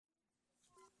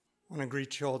I want to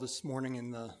greet you all this morning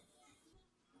in the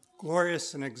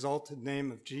glorious and exalted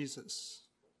name of Jesus.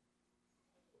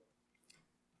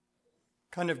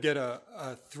 Kind of get a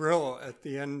thrill at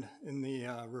the end in the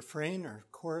refrain or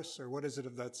chorus, or what is it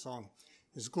of that song?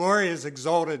 His glory is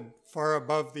exalted far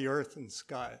above the earth and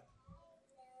sky.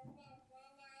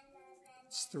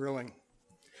 It's thrilling.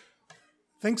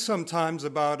 Think sometimes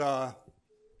about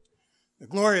the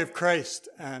glory of Christ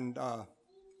and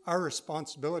our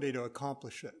responsibility to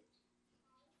accomplish it.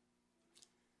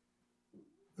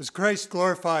 Was Christ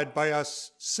glorified by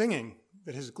us singing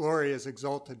that his glory is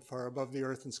exalted far above the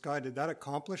earth and sky? Did that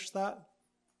accomplish that?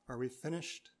 Are we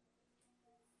finished?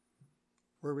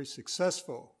 Were we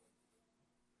successful?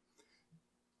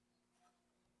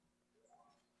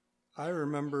 I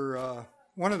remember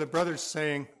one of the brothers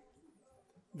saying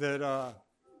that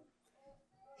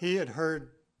he had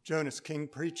heard Jonas King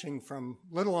preaching from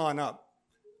little on up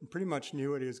and pretty much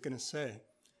knew what he was going to say.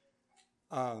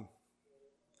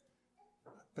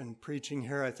 Been preaching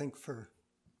here, I think, for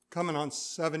coming on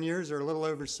 7 years or a little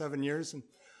over 7 years. And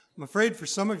I'm afraid for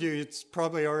some of you, it's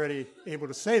probably already able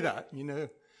to say that. You know,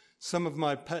 some of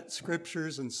my pet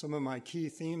scriptures and some of my key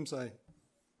themes, I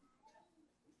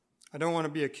don't want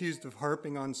to be accused of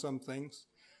harping on some things.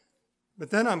 But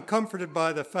then I'm comforted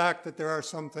by the fact that there are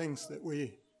some things that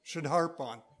we should harp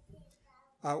on.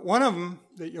 One of them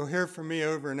that you'll hear from me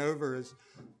over and over is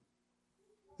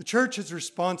the church's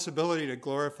responsibility to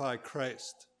glorify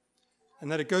Christ,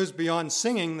 and that it goes beyond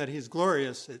singing that he's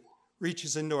glorious. It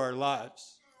reaches into our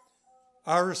lives.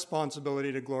 Our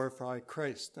responsibility to glorify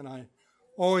Christ. And I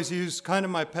always use kind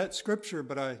of my pet scripture,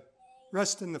 but I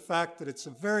rest in the fact that it's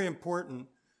a very important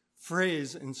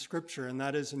phrase in Scripture, and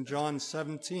that is in John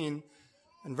 17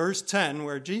 and verse 10,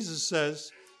 where Jesus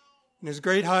says in his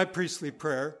great high priestly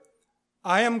prayer,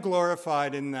 I am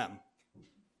glorified in them.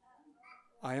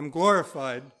 I am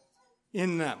glorified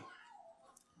in them.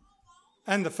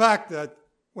 And the fact that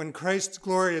when Christ's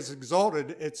glory is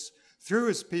exalted, it's through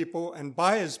his people and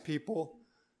by his people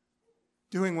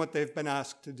doing what they've been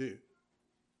asked to do.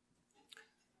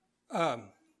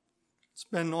 It's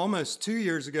been almost 2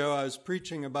 years ago I was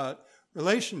preaching about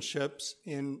relationships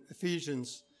in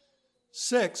Ephesians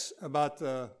 6, about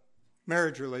the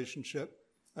marriage relationship,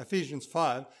 Ephesians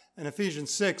 5, and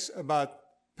Ephesians 6 about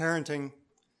parenting.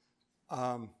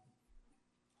 I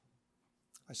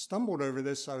stumbled over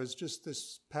this. I was just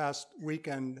this past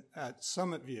weekend at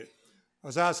Summit View. I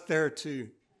was asked there to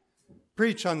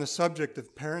preach on the subject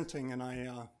of parenting, and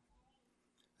I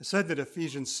said that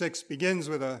Ephesians 6 begins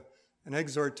with an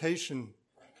exhortation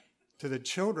to the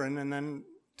children and then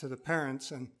to the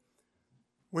parents. And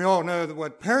we all know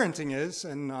what parenting is,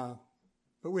 and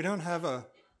but we don't have a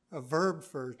verb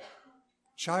for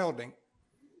childing.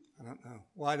 I don't know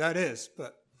why that is,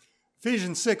 but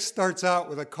Ephesians 6 starts out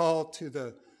with a call to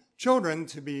the children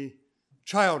to be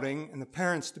childing and the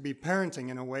parents to be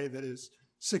parenting in a way that is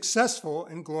successful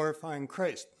in glorifying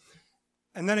Christ.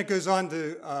 And then it goes on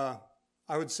to,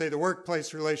 I would say, the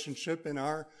workplace relationship. In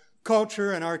our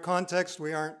culture and our context,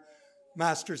 we aren't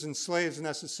masters and slaves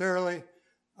necessarily,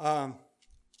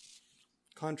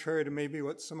 contrary to maybe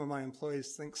what some of my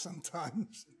employees think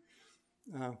sometimes.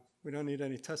 We don't need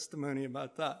any testimony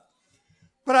about that.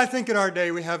 But I think in our day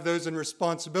we have those in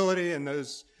responsibility and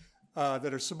those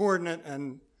that are subordinate,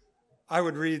 and I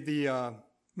would read the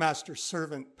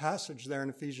master-servant passage there in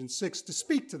Ephesians 6 to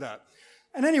speak to that.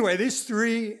 And anyway, these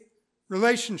three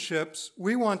relationships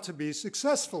we want to be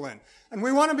successful in. And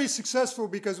we want to be successful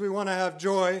because we want to have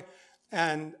joy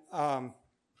and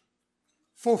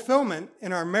fulfillment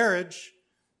in our marriage,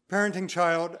 parenting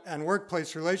child, and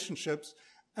workplace relationships.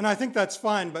 And I think that's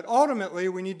fine, but ultimately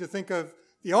we need to think of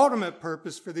the ultimate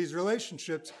purpose for these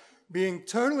relationships being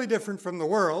totally different from the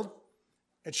world.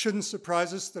 It shouldn't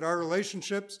surprise us that our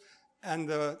relationships and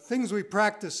the things we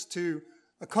practice to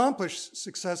accomplish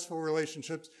successful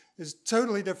relationships is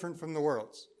totally different from the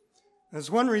world's. There's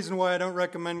one reason why I don't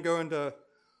recommend going to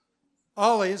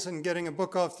Ollie's and getting a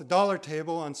book off the dollar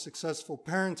table on successful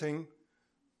parenting,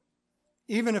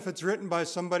 even if it's written by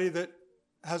somebody that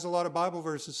has a lot of Bible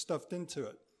verses stuffed into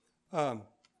it.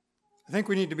 I think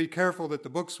we need to be careful that the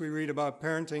books we read about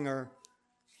parenting are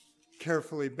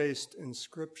carefully based in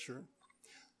Scripture.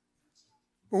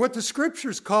 But what the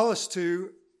Scriptures call us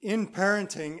to in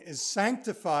parenting is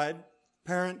sanctified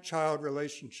parent-child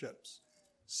relationships.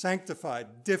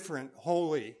 Sanctified, different,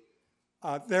 holy.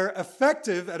 They're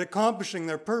effective at accomplishing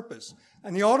their purpose.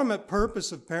 And the ultimate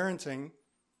purpose of parenting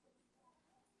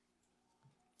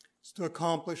is to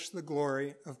accomplish the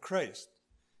glory of Christ,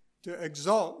 to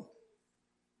exalt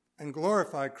and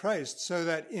glorify Christ, so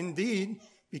that indeed,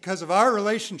 because of our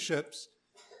relationships,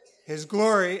 his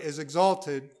glory is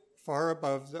exalted far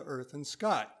above the earth and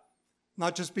sky.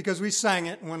 Not just because we sang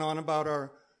it and went on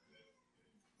about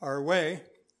our way,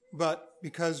 but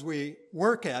because we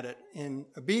work at it in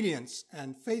obedience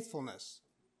and faithfulness.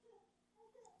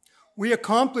 We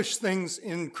accomplish things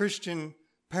in Christian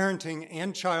parenting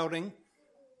and childing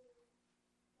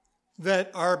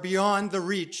that are beyond the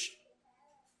reach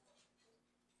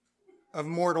of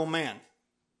mortal man.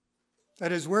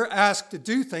 That is, we're asked to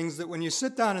do things that when you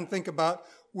sit down and think about,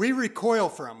 we recoil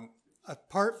from.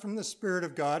 Apart from the Spirit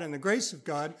of God and the grace of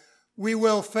God, we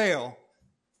will fail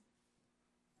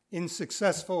in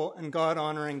successful and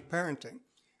God-honoring parenting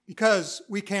because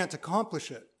we can't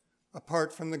accomplish it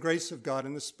apart from the grace of God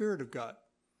and the Spirit of God.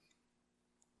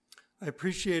 I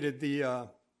appreciated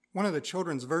one of the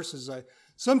children's verses. I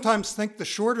sometimes think the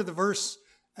shorter the verse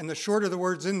and the shorter the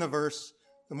words in the verse,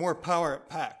 the more power it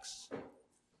packs.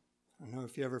 I don't know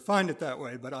if you ever find it that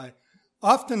way, but I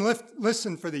often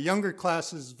listen for the younger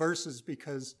classes' verses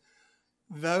because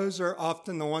those are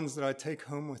often the ones that I take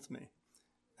home with me.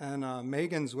 And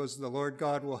Megan's was, "The Lord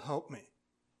God will help me."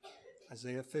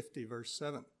 Isaiah 50, verse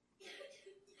 7.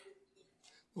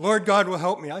 The Lord God will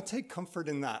help me. I take comfort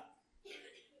in that.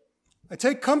 I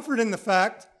take comfort in the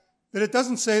fact that it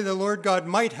doesn't say the Lord God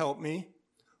might help me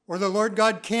or the Lord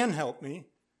God can help me.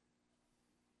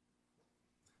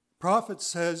 The prophet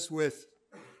says with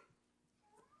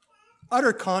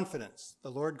utter confidence, the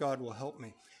Lord God will help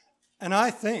me. And I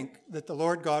think that the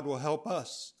Lord God will help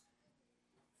us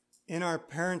in our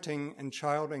parenting and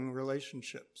childing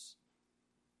relationships.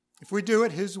 If we do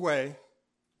it his way,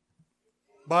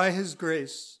 by his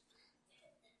grace,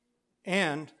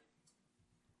 and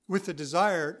with the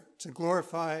desire to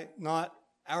glorify not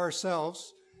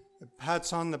ourselves, but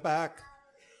pats on the back.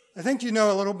 I think you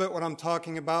know a little bit what I'm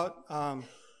talking about.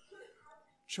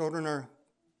 Children are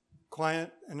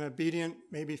quiet and obedient,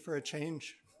 maybe for a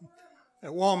change.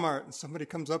 At Walmart, and somebody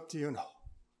comes up to you and,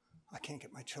 I can't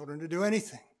get my children to do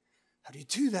anything. How do you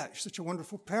do that? You're such a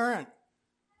wonderful parent.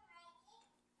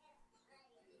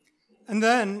 And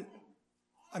then,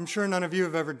 I'm sure none of you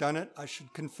have ever done it. I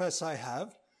should confess I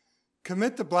have.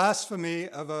 Commit the blasphemy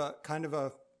of a kind of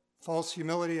a false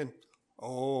humility and,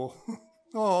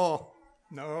 no,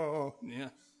 yeah.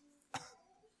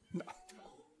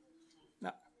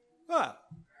 No.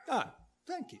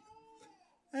 Thank you.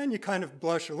 And you kind of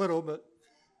blush a little,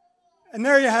 and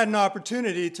there you had an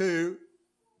opportunity to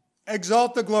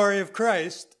exalt the glory of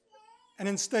Christ, and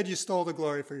instead you stole the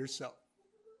glory for yourself.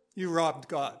 You robbed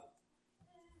God.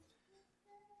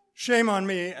 Shame on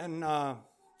me, and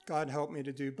God help me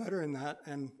to do better in that.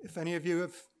 And if any of you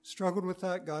have struggled with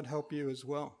that, God help you as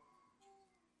well.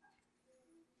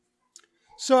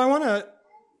 So I want to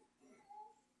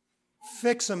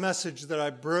fix a message that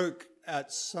I broke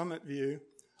at Summit View.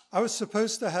 I was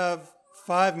supposed to have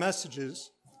 5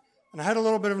 messages, and I had a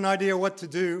little bit of an idea what to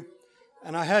do,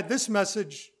 and I had this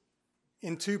message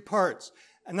in 2 parts.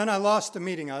 And then I lost a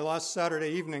meeting. I lost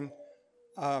Saturday evening.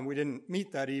 We didn't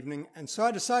meet that evening, and so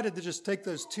I decided to just take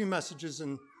those 2 messages,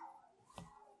 and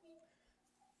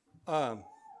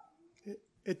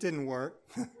it didn't work.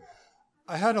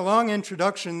 I had a long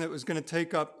introduction that was going to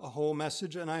take up a whole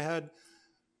message, and I had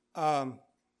a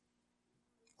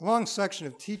long section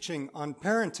of teaching on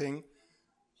parenting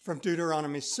from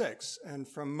Deuteronomy 6 and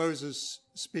from Moses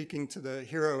speaking to the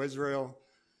hero Israel,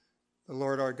 the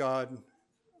Lord our God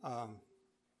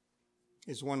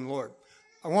is one Lord.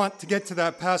 I want to get to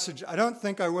that passage. I don't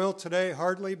think I will today,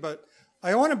 hardly, but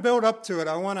I want to build up to it.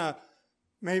 I want to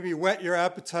maybe whet your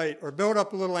appetite or build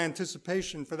up a little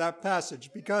anticipation for that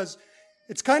passage because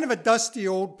it's kind of a dusty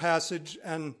old passage,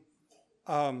 and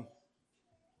I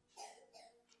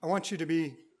want you to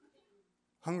be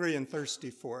hungry and thirsty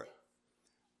for it.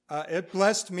 It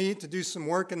blessed me to do some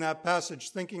work in that passage,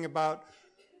 thinking about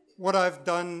what I've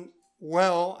done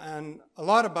well and a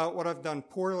lot about what I've done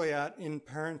poorly at in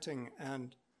parenting,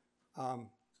 and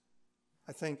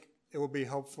I think it will be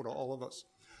helpful to all of us.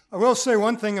 I will say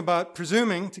one thing about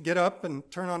presuming to get up and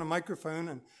turn on a microphone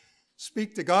and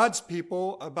speak to God's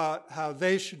people about how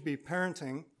they should be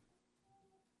parenting.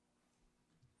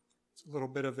 It's a little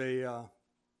bit of a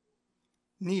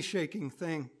knee-shaking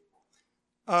thing.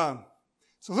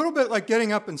 It's a little bit like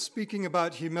getting up and speaking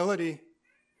about humility,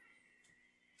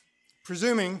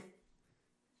 presuming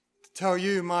to tell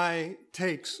you my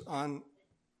takes on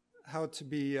how to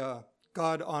be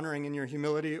God-honoring in your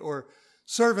humility or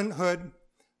servanthood.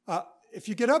 If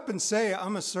you get up and say,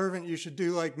 I'm a servant, you should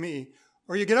do like me,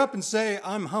 or you get up and say,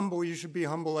 I'm humble, you should be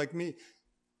humble like me,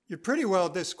 you're pretty well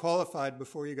disqualified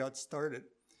before you got started.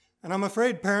 And I'm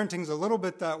afraid parenting's a little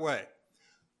bit that way.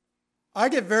 I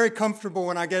get very comfortable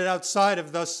when I get outside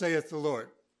of thus saith the Lord.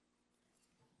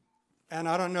 And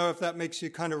I don't know if that makes you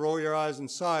kind of roll your eyes and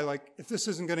sigh, like, if this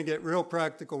isn't going to get real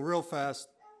practical real fast,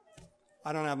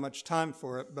 I don't have much time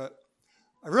for it. But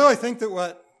I really think that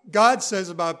what God says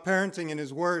about parenting in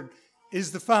his word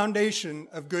is the foundation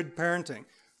of good parenting.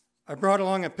 I brought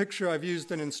along a picture I've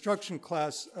used in instruction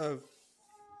class of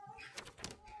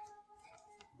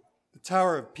the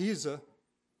Tower of Pisa.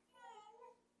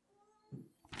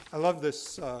 I love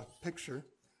this picture.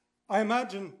 I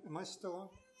imagine, am I still on?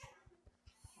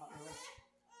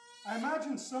 I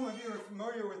imagine some of you are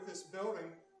familiar with this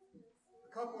building.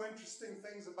 A couple interesting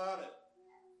things about it.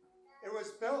 It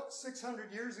was built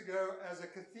 600 years ago as a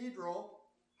cathedral.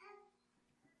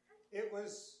 It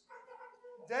was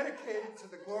dedicated to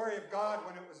the glory of God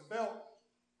when it was built,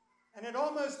 and it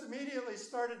almost immediately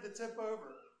started to tip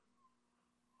over.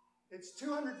 It's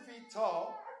 200 feet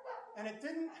tall, and it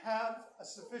didn't have a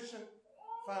sufficient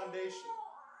foundation.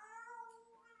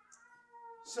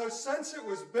 So since it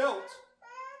was built,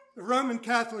 the Roman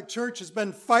Catholic Church has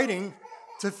been fighting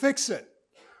to fix it.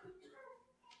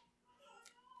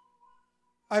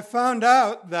 I found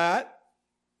out that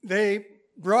they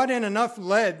brought in enough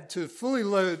lead to fully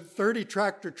load 30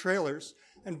 tractor trailers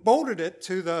and bolted it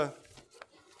to the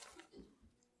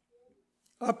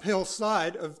uphill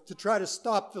side to try to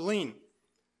stop the lean.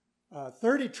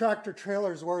 30 tractor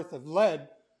trailers worth of lead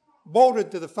bolted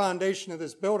to the foundation of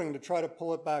this building to try to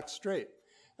pull it back straight.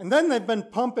 And then they've been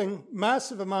pumping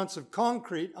massive amounts of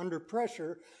concrete under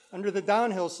pressure under the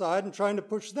downhill side and trying to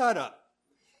push that up.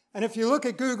 And if you look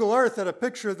at Google Earth at a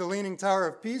picture of the Leaning Tower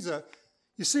of Pisa,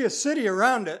 you see a city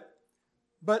around it,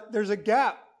 but there's a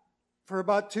gap for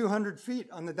about 200 feet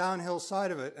on the downhill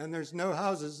side of it, and there's no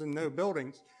houses and no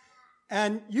buildings.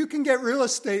 And you can get real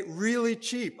estate really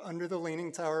cheap under the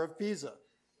Leaning Tower of Pisa.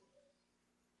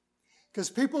 Because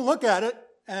people look at it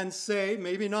and say,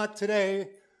 maybe not today,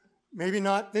 maybe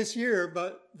not this year,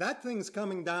 but that thing's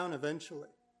coming down eventually.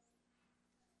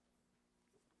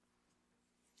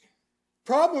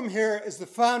 Problem here is the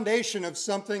foundation of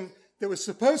something that was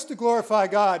supposed to glorify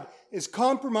God is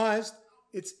compromised,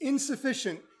 it's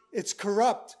insufficient, it's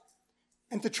corrupt.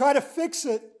 And to try to fix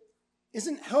it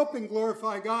isn't helping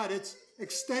glorify God, it's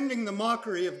extending the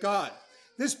mockery of God.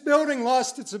 This building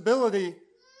lost its ability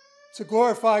to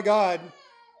glorify God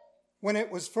when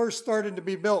it was first started to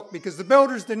be built because the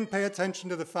builders didn't pay attention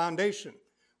to the foundation.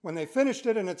 When they finished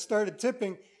it and it started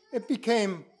tipping, it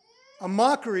became a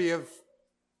mockery of,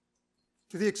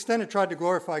 to the extent it tried to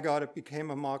glorify God, it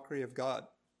became a mockery of God,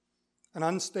 an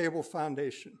unstable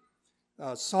foundation.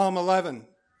 Psalm 11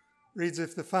 reads,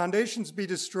 if the foundations be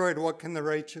destroyed, what can the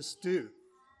righteous do?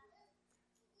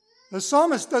 The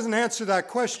psalmist doesn't answer that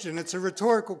question. It's a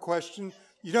rhetorical question.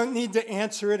 You don't need to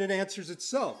answer it. It answers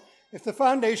itself. If the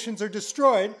foundations are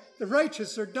destroyed, the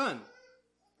righteous are done.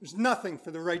 There's nothing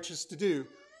for the righteous to do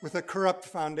with a corrupt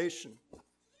foundation.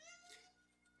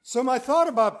 So my thought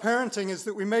about parenting is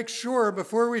that we make sure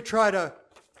before we try to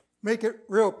make it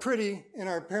real pretty in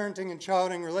our parenting and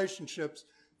childing relationships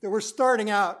that we're starting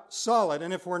out solid.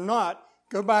 And if we're not,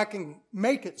 go back and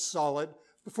make it solid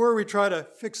before we try to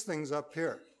fix things up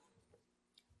here.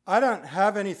 I don't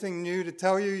have anything new to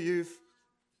tell you. You've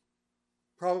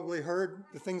probably heard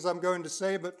the things I'm going to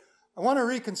say, but I want to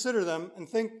reconsider them and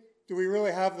think, do we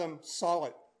really have them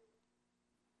solid?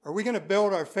 Are we going to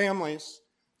build our families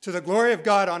to the glory of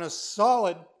God on a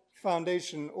solid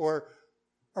foundation, or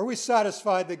are we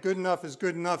satisfied that good enough is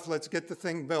good enough? Let's get the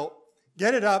thing built,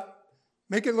 get it up,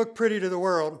 make it look pretty to the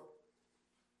world,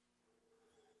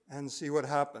 and see what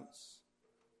happens.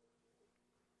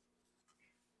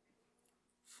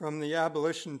 From the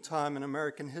abolition time in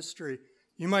American history,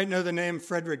 you might know the name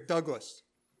Frederick Douglass.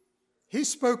 He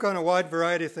spoke on a wide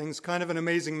variety of things, kind of an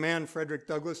amazing man, Frederick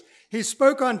Douglass. He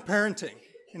spoke on parenting,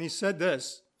 and he said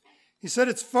this. He said,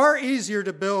 it's far easier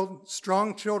to build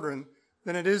strong children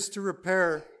than it is to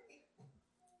repair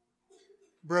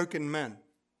broken men.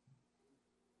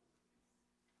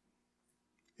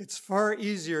 It's far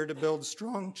easier to build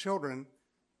strong children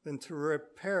than to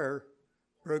repair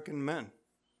broken men.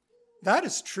 That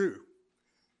is true.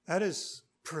 That is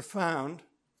profound.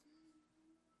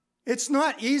 It's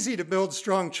not easy to build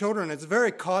strong children. It's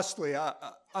very costly.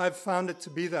 I've found it to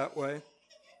be that way.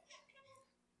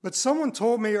 But someone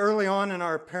told me early on in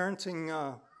our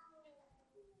parenting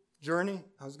journey,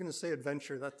 I was going to say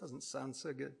adventure, that doesn't sound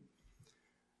so good,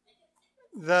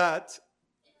 that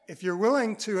if you're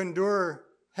willing to endure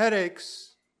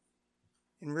headaches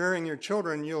in rearing your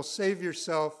children, you'll save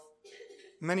yourself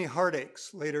many heartaches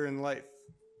later in life.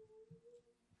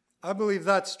 I believe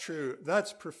that's true.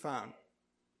 That's profound.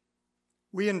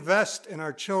 We invest in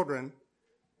our children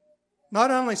not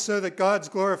only so that God's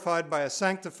glorified by a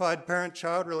sanctified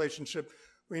parent-child relationship,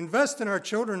 we invest in our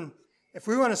children, if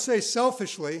we want to say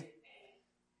selfishly,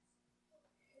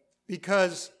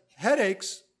 because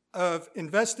headaches of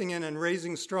investing in and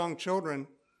raising strong children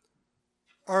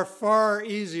are far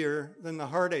easier than the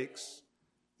heartaches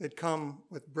that come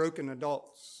with broken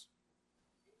adults.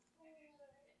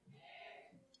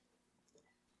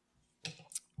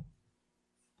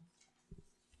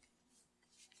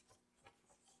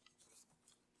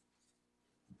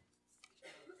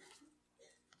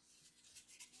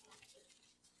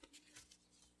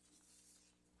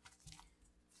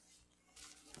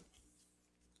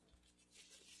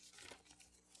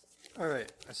 All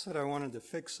right, I said I wanted to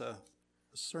fix a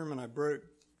sermon I broke.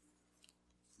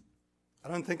 I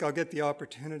don't think I'll get the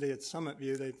opportunity at Summit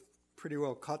View. They pretty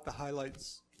well caught the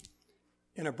highlights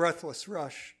in a breathless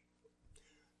rush.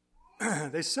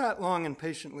 They sat long and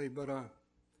patiently, but I'd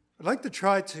like to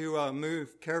try to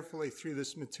move carefully through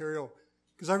this material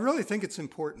because I really think it's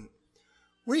important.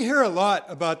 We hear a lot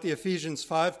about the Ephesians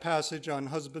 5 passage on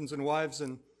husbands and wives,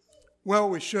 and well,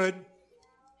 we should.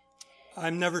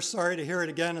 I'm never sorry to hear it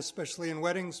again, especially in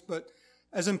weddings, but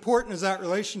as important as that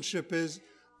relationship is,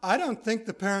 I don't think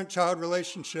the parent-child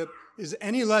relationship is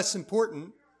any less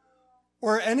important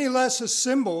or any less a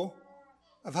symbol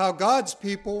of how God's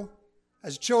people,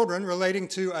 as children relating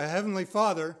to a heavenly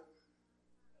Father,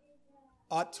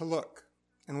 ought to look.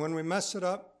 And when we mess it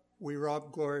up, we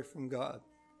rob glory from God.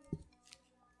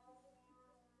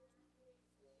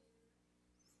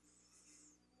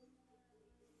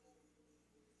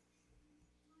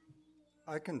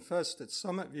 I confessed at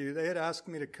Summit View, they had asked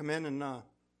me to come in and I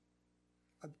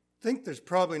think there's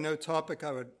probably no topic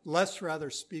I would less rather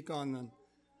speak on than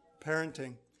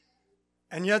parenting.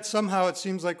 And yet somehow it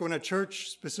seems like when a church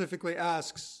specifically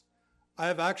asks, I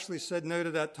have actually said no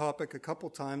to that topic a couple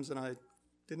times and I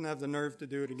didn't have the nerve to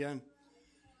do it again.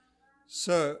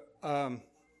 So I'm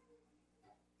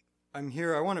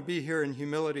here, I want to be here in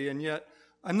humility, and yet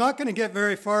I'm not going to get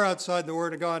very far outside the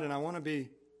Word of God, and I want to be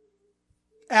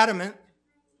adamant.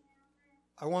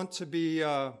 I want to be,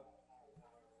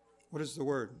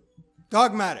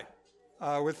 dogmatic,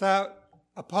 without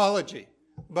apology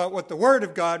about what the Word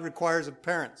of God requires of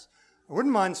parents. I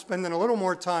wouldn't mind spending a little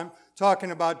more time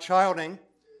talking about childing.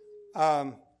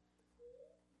 I'm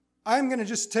going to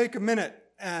just take a minute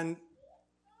and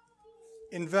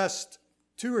invest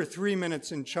 2 or 3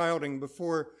 minutes in childing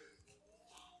before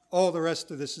all the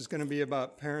rest of this is going to be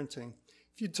about parenting.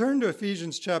 If you turn to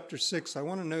Ephesians chapter 6, I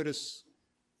want to notice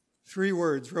 3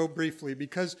 words real briefly,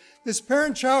 because this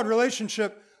parent-child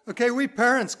relationship, okay, we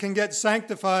parents can get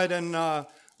sanctified and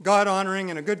God-honoring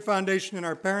and a good foundation in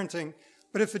our parenting,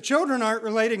 but if the children aren't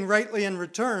relating rightly in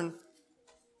return,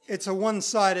 it's a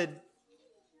one-sided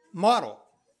model,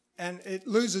 and it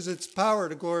loses its power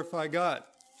to glorify God.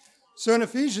 So in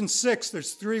Ephesians 6,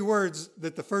 there's 3 words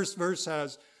that the first verse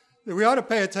has that we ought to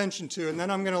pay attention to, and then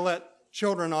I'm going to let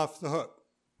children off the hook.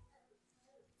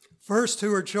 First,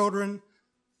 who are children,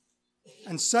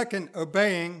 and second,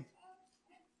 obeying,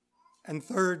 and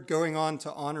third, going on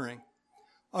to honoring.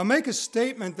 I'll make a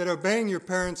statement that obeying your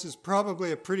parents is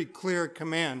probably a pretty clear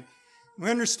command. We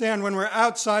understand when we're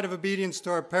outside of obedience to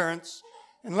our parents,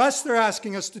 unless they're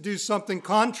asking us to do something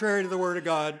contrary to the Word of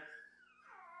God,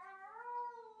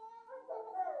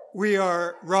 we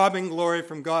are robbing glory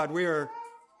from God. We are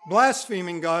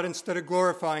blaspheming God instead of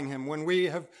glorifying Him. When we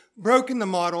have broken the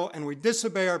model and we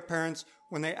disobey our parents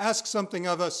when they ask something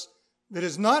of us that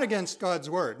is not against God's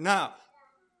Word. Now,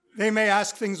 they may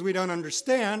ask things we don't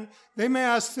understand. They may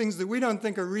ask things that we don't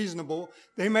think are reasonable.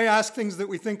 They may ask things that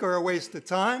we think are a waste of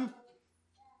time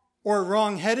or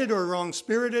wrong-headed or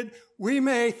wrong-spirited. We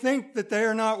may think that they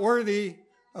are not worthy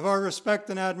of our respect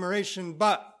and admiration,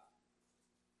 but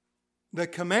the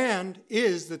command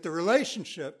is that the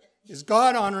relationship is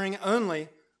God-honoring only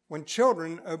when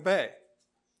children obey.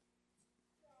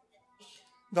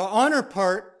 The honor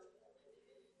part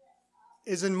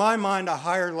is, in my mind, a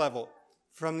higher level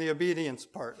from the obedience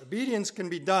part. Obedience can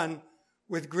be done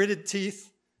with gritted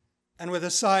teeth and with a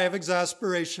sigh of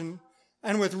exasperation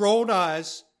and with rolled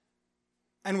eyes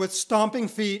and with stomping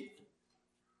feet.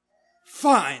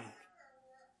 Fine.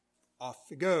 Off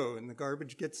you go, and the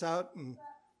garbage gets out and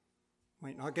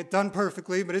might not get done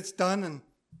perfectly, but it's done,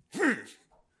 and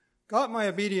got my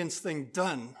obedience thing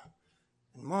done.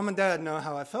 And Mom and Dad know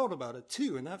how I felt about it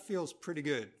too, and that feels pretty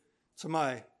good to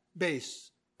my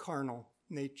base carnal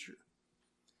nature.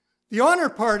 The honor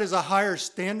part is a higher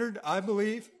standard, I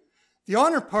believe. The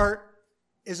honor part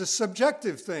is a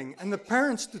subjective thing, and the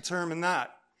parents determine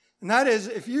that. And that is,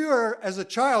 if you are, as a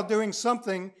child, doing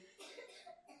something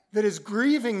that is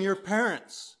grieving your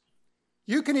parents,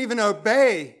 You can even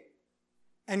obey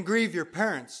and grieve your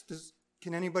parents.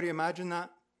 Can anybody imagine that?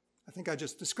 I think I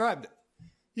just described it.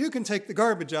 You can take the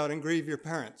garbage out and grieve your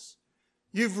parents.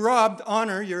 You've robbed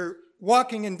honor. You're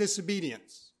walking in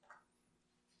disobedience.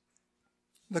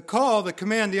 The call, the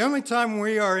command, the only time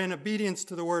we are in obedience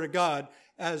to the Word of God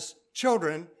as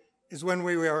children is when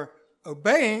we are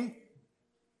obeying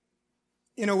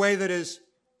in a way that is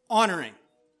honoring.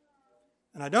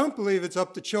 And I don't believe it's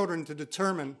up to children to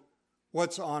determine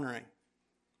what's honoring.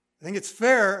 I think it's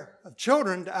fair of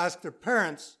children to ask their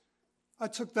parents, I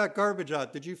took that garbage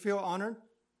out. Did you feel honored?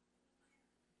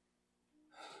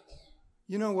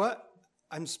 You know what?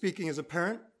 I'm speaking as a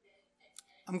parent.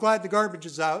 I'm glad the garbage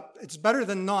is out. It's better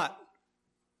than not.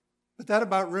 But that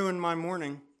about ruined my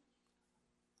morning.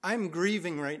 I'm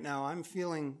grieving right now. I'm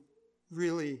feeling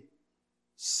really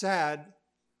sad.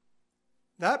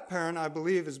 That parent, I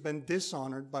believe, has been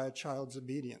dishonored by a child's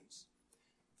obedience.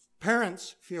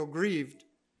 Parents feel grieved.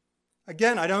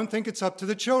 Again, I don't think it's up to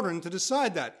the children to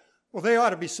decide that. Well, they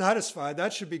ought to be satisfied.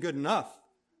 That should be good enough.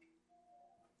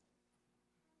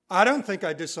 I don't think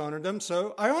I dishonored them,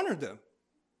 so I honored them.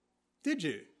 Did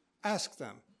you? Ask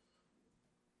them.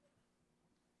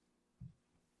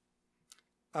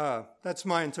 That's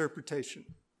my interpretation.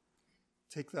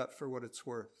 Take that for what it's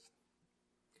worth.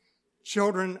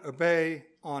 Children obey,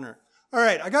 honor. All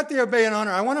right, I got the obey and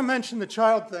honor. I want to mention the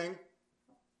child thing.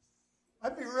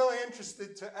 I'd be really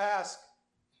interested to ask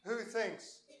who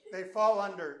thinks they fall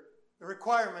under the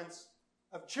requirements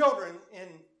of children in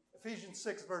Ephesians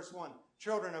 6, verse 1.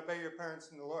 Children, obey your parents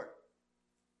in the Lord.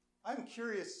 I'm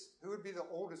curious who would be the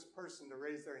oldest person to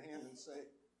raise their hand and say,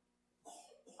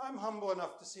 I'm humble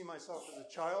enough to see myself as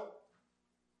a child.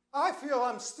 I feel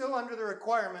I'm still under the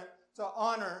requirement to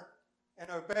honor and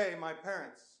obey my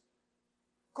parents.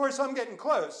 Of course, I'm getting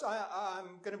close.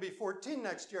 I'm going to be 14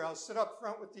 next year. I'll sit up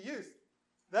front with the youth.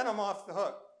 Then I'm off the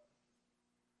hook.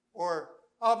 Or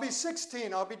I'll be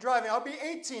 16. I'll be driving. I'll be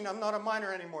 18. I'm not a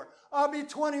minor anymore. I'll be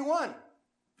 21.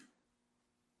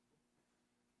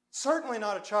 Certainly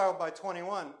not a child by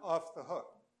 21 off the hook.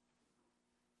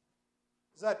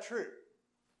 Is that true?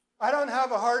 I don't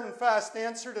have a hard and fast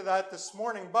answer to that this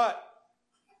morning, but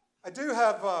I do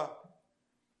have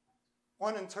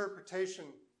one interpretation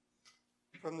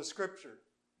from the Scripture.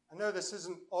 I know this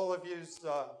isn't all of you's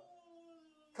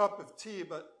cup of tea,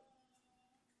 but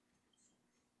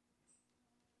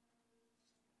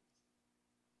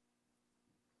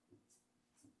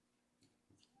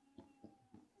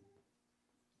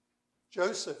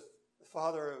Joseph, the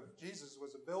father of Jesus,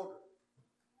 was a builder.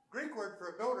 Greek word for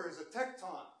a builder is a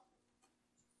tekton.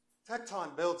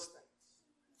 Tekton builds things.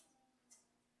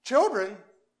 Children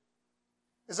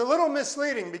is a little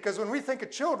misleading because when we think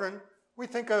of children, we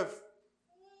think of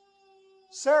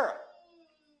Sarah.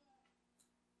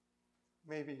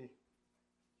 Maybe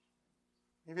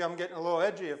I'm getting a little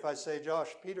edgy if I say Josh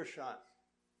Petershon.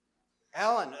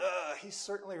 Alan, he's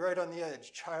certainly right on the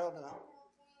edge. Child, no.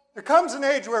 There comes an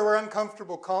age where we're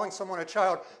uncomfortable calling someone a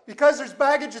child because there's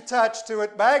baggage attached to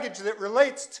it, baggage that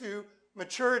relates to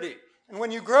maturity. And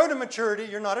when you grow to maturity,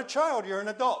 you're not a child, you're an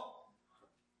adult.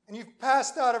 And you've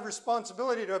passed out of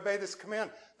responsibility to obey this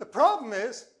command. The problem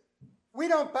is, we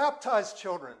don't baptize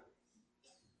children.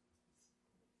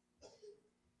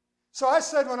 So I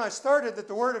said when I started that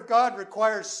the Word of God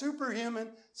requires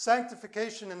superhuman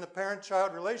sanctification in the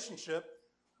parent-child relationship.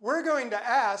 We're going to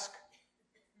ask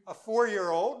a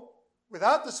 4-year-old,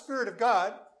 without the Spirit of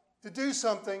God, to do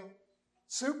something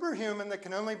superhuman that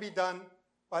can only be done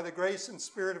by the grace and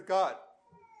Spirit of God.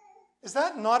 Is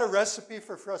that not a recipe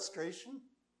for frustration?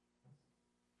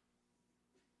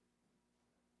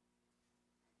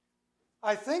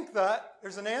 I think that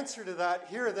there's an answer to that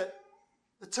here, that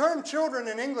the term children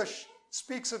in English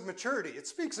speaks of maturity. It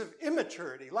speaks of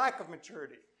immaturity, lack of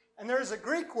maturity. And there's a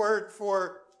Greek word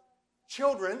for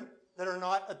children that are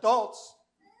not adults.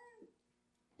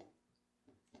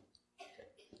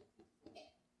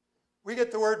 We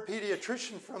get the word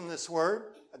pediatrician from this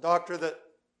word, a doctor that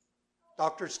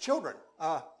doctors children,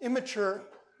 immature,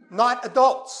 not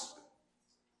adults.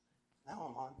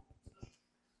 Now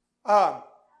I'm on.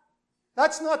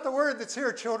 That's not the word that's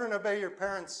here. Children, obey your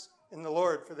parents in the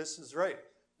Lord, for this is right.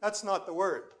 That's not the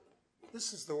word.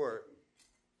 This is the word.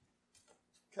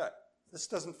 Okay. This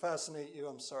doesn't fascinate you.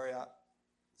 I'm sorry.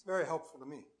 It's very helpful to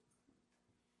me.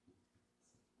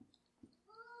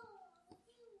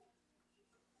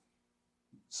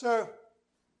 So,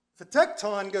 if a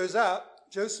tekton goes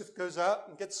out, Joseph goes out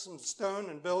and gets some stone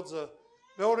and builds a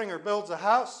building or builds a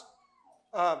house.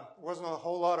 There wasn't a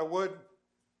whole lot of wood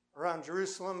around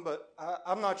Jerusalem, but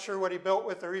I'm not sure what he built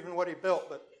with or even what he built,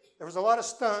 but there was a lot of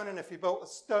stone, and if he built with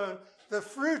stone, the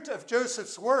fruit of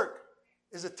Joseph's work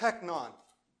is a teknon.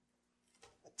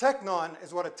 A teknon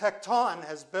is what a tecton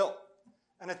has built.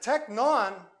 And a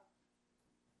teknon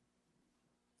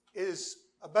is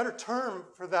a better term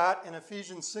for that in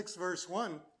Ephesians 6 verse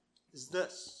 1 is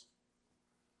this.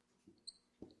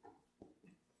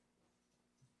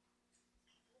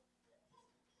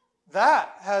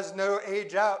 That has no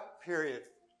age out period.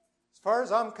 As far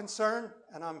as I'm concerned,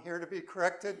 and I'm here to be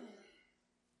corrected,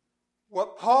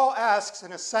 what Paul asks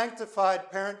in a sanctified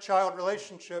parent-child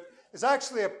relationship is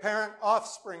actually a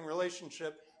parent-offspring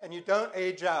relationship, and you don't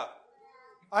age out.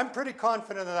 I'm pretty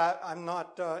confident of that. I'm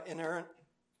not inerrant.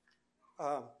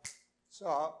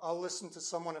 So I'll listen to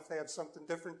someone if they have something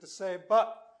different to say.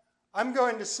 But I'm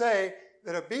going to say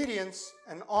that obedience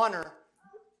and honor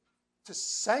to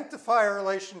sanctify a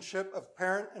relationship of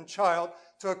parent and child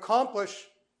to accomplish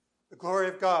the glory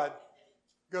of God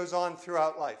goes on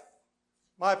throughout life.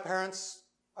 My parents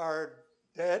are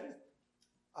dead.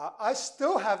 I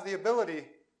still have the ability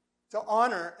to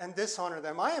honor and dishonor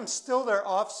them. I am still their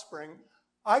offspring.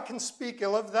 I can speak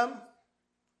ill of them.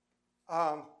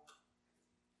 I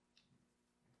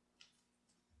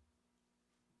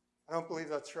don't believe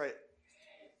that's right.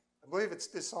 I believe it's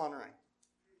dishonoring.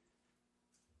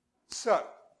 So,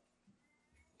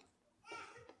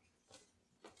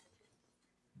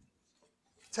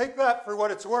 take that for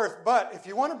what it's worth, but if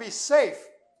you want to be safe,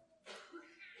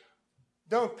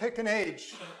 don't pick an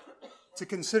age to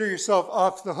consider yourself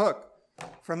off the hook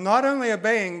from not only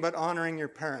obeying but honoring your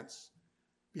parents.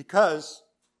 Because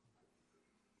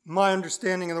my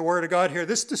understanding of the Word of God here,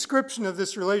 this description of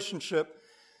this relationship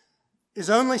is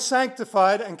only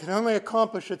sanctified and can only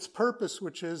accomplish its purpose,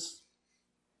 which is,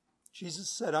 Jesus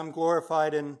said, I'm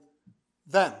glorified in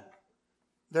them,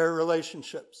 their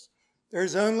relationships.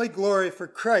 There's only glory for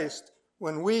Christ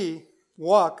when we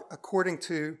walk according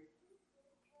to,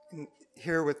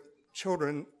 here with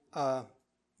children,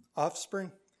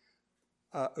 offspring,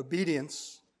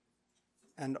 obedience,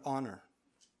 and honor.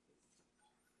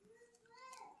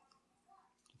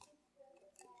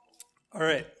 All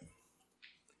right.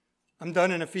 I'm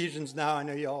done in Ephesians now. I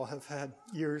know you all have had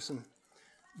years and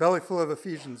belly full of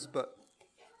Ephesians, but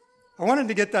I wanted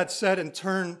to get that said and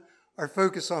turn our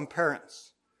focus on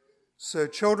parents. So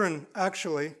children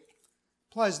actually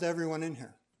applies to everyone in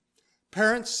here.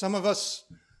 Parents, some of us,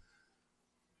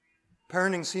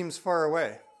 parenting seems far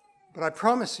away, but I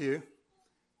promise you,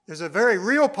 there's a very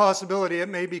real possibility it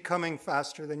may be coming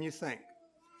faster than you think.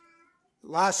 It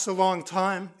lasts a long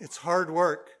time. It's hard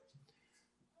work.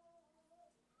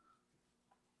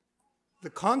 The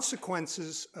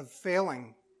consequences of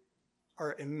failing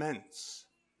are immense,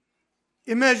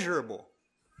 immeasurable.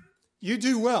 You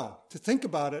do well to think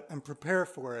about it and prepare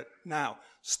for it now.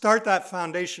 Start that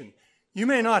foundation. You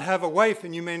may not have a wife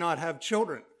and you may not have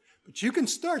children, but you can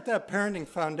start that parenting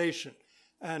foundation.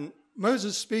 And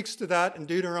Moses speaks to that in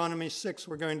Deuteronomy 6.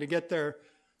 We're going to get there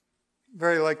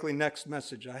very likely next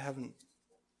message. I haven't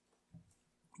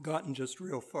gotten just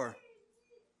real far.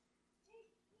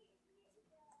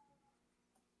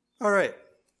 All right,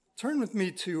 turn with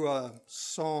me to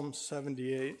Psalm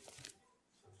 78.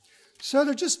 So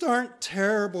there just aren't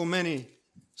terrible many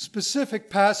specific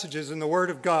passages in the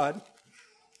Word of God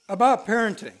about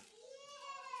parenting.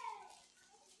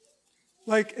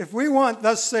 Like, if we want,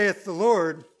 thus saith the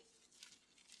Lord,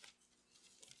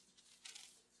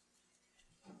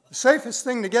 the safest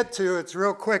thing to get to, it's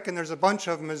real quick, and there's a bunch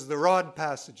of them, is the rod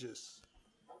passages.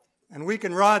 And we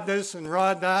can rod this and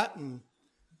rod that, and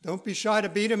don't be shy to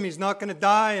beat him. He's not going to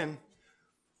die. And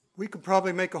we could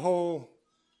probably make a whole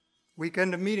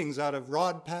weekend of meetings out of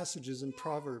rod passages in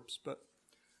Proverbs. But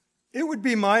it would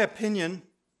be my opinion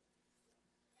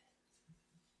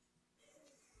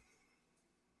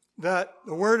that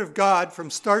the Word of God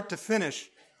from start to finish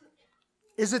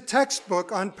is a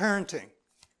textbook on parenting.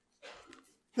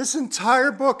 This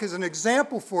entire book is an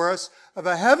example for us of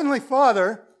a heavenly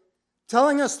Father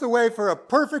telling us the way for a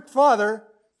perfect father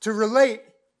to relate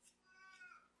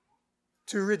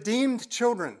to redeemed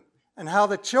children and how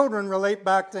the children relate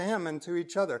back to him and to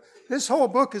each other. This whole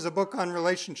book is a book on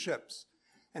relationships.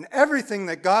 And everything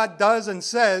that God does and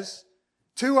says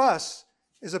to us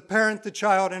is a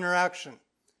parent-to-child interaction.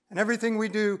 And everything we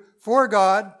do for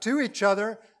God, to each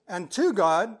other, and to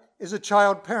God is a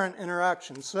child-parent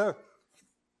interaction. So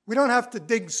we don't have to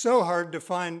dig so hard to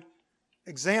find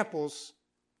examples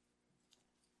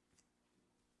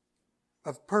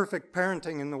of perfect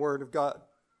parenting in the Word of God.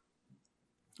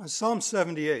 Psalm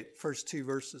 78, first two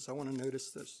verses. I want to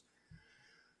notice this.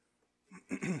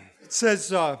 It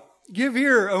says, give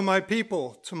ear, O my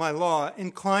people, to my law.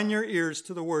 Incline your ears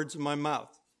to the words of my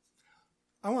mouth.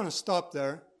 I want to stop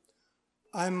there.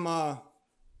 I'm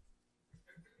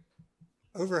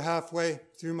over halfway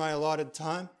through my allotted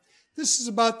time. This is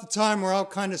about the time where I'll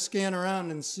kind of scan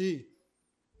around and see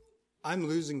I'm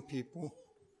losing people.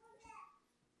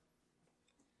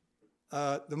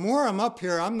 The more I'm up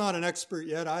here, I'm not an expert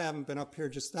yet. I haven't been up here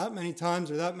just that many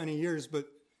times or that many years, but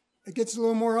it gets a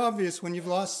little more obvious when you've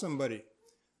lost somebody.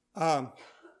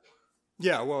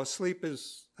 Sleep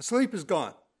is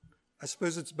gone. I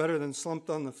suppose it's better than slumped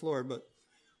on the floor, but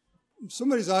if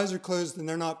somebody's eyes are closed and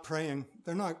they're not praying,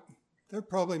 they're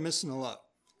probably missing a lot.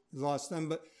 You lost them,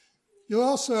 but you'll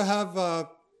also have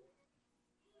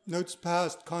notes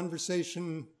passed,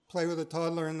 conversation, play with a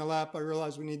toddler in the lap. I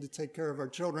realize we need to take care of our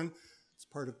children. It's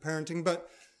part of parenting, but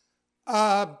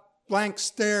blank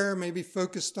stare, maybe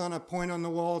focused on a point on the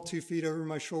wall 2 feet over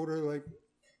my shoulder. Like,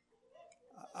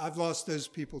 I've lost those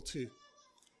people too.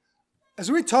 As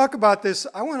we talk about this,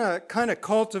 I want to kind of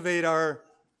cultivate our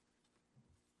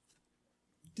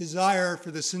desire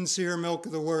for the sincere milk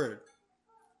of the Word.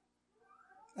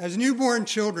 As newborn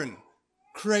children,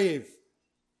 craving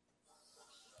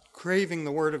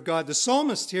the Word of God. The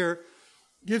psalmist here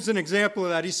gives an example of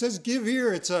that. He says, give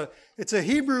ear. It's a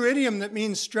Hebrew idiom that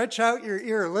means stretch out your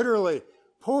ear, literally.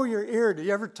 Pull your ear. Do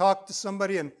you ever talk to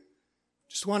somebody and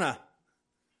just want to...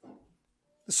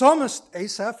 The psalmist,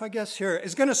 Asaph, I guess here,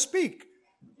 is going to speak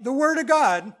the Word of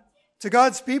God to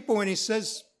God's people when he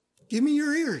says, give me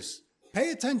your ears.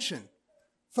 Pay attention.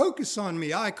 Focus on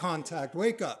me. Eye contact.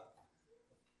 Wake up.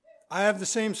 I have the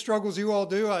same struggles you all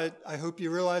do. I hope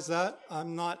you realize that.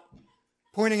 I'm not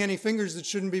pointing any fingers that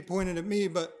shouldn't be pointed at me,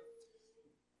 but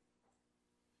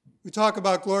we talk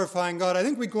about glorifying God. I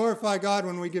think we glorify God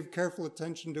when we give careful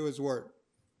attention to His Word.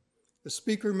 The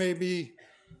speaker may be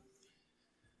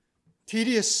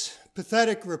tedious,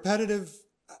 pathetic, repetitive.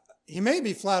 He may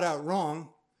be flat out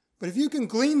wrong, but if you can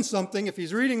glean something, if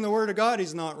he's reading the Word of God,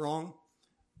 he's not wrong.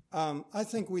 I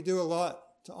think we do a lot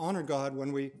to honor God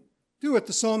when we do what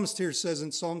the psalmist here says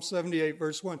in Psalm 78,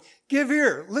 verse 1. Give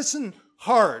ear, listen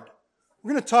hard.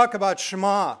 We're going to talk about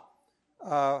Shema.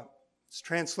 It's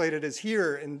translated as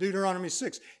hear in Deuteronomy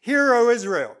 6. Hear, O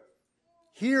Israel.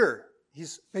 Hear.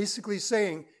 He's basically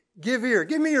saying, give ear.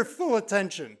 Give me your full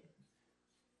attention.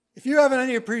 If you have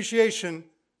any appreciation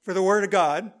for the Word of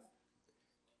God,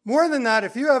 more than that,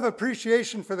 if you have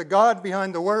appreciation for the God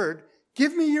behind the Word,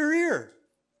 give me your ear.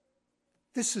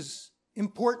 This is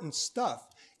important stuff.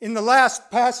 In the last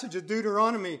passage of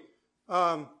Deuteronomy,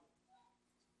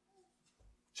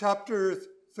 chapter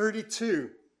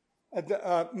 32,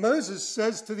 Moses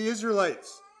says to the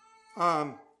Israelites,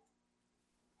 I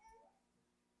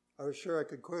was sure I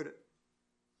could quote it.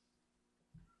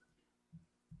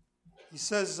 He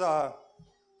says,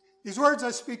 these words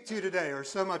I speak to you today, or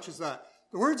so much as that.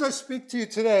 The words I speak to you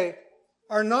today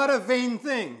are not a vain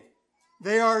thing.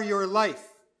 They are your life.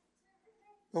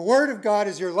 The Word of God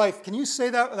is your life. Can you say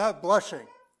that without blushing?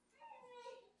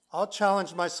 I'll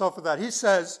challenge myself with that. He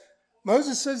says,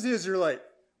 Moses says to the Israelite,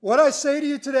 what I say to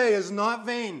you today is not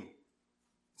vain.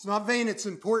 It's not vain, it's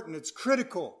important, it's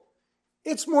critical.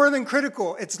 It's more than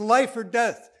critical, it's life or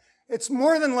death. It's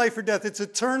more than life or death, it's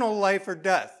eternal life or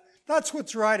death. That's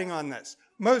what's riding on this.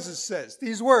 Moses says,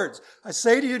 these words I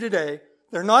say to you today,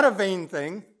 they're not a vain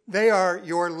thing, they are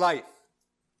your life.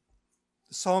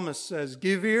 The psalmist says,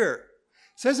 give ear.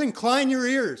 It says, incline your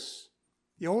ears.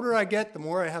 The older I get, the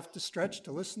more I have to stretch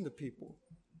to listen to people.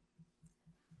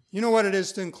 You know what it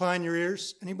is to incline your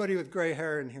ears? Anybody with gray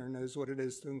hair in here knows what it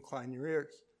is to incline your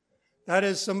ears. That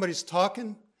is, somebody's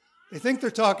talking. They think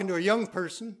they're talking to a young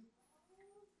person,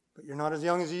 but you're not as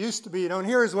young as you used to be. You don't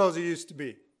hear as well as you used to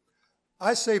be.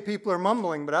 I say people are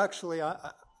mumbling, but actually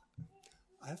I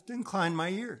have to incline my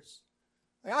ears.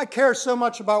 I care so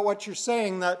much about what you're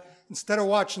saying that instead of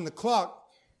watching the clock,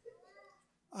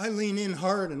 I lean in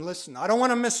hard and listen. I don't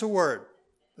want to miss a word,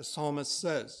 the psalmist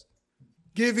says.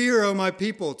 Give ear, O my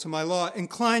people, to my law.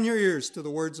 Incline your ears to the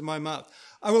words of my mouth.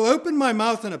 I will open my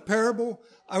mouth in a parable.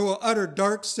 I will utter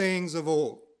dark sayings of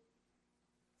old.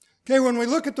 Okay, when we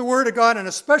look at the Word of God, and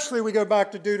especially we go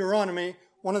back to Deuteronomy,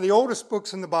 one of the oldest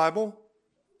books in the Bible,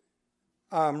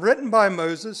 written by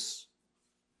Moses,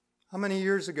 how many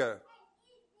years ago?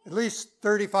 At least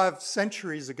 35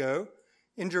 centuries ago.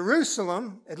 In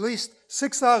Jerusalem, at least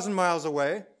 6,000 miles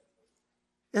away.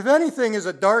 If anything is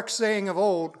a dark saying of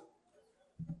old,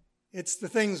 it's the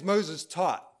things Moses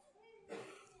taught.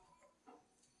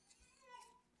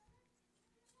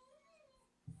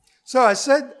 So I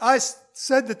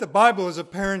said that the Bible is a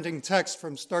parenting text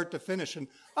from start to finish, and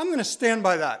I'm going to stand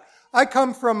by that. I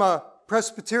come from a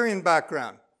Presbyterian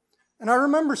background, and I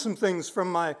remember some things from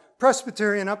my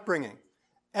Presbyterian upbringing.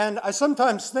 And I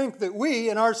sometimes think that we,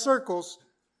 in our circles,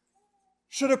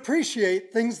 should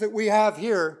appreciate things that we have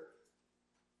here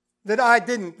that I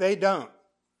didn't, they don't.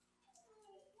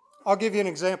 I'll give you an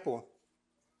example.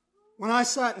 When I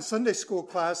sat in Sunday school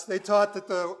class, they taught that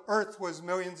the earth was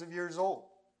millions of years old,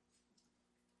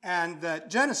 and that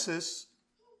Genesis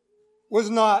was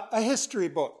not a history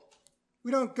book.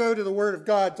 We don't go to the Word of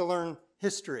God to learn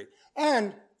history.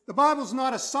 And the Bible's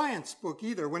not a science book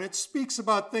either. When it speaks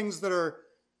about things that are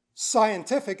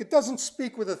scientific, it doesn't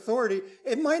speak with authority.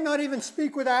 It might not even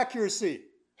speak with accuracy.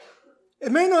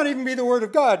 It may not even be the Word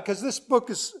of God, because this book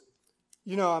is,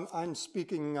 I'm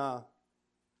speaking, I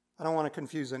don't want to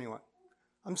confuse anyone.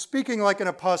 I'm speaking like an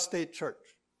apostate church.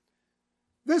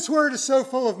 This word is so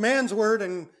full of man's word,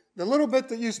 and the little bit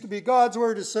that used to be God's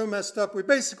word is so messed up, we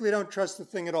basically don't trust the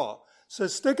thing at all. So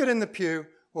stick it in the pew.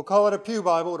 We'll call it a pew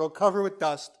Bible. It'll cover with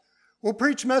dust. We'll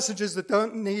preach messages that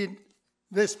don't need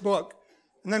this book,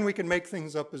 and then we can make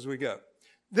things up as we go.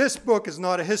 This book is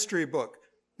not a history book,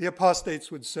 the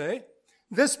apostates would say.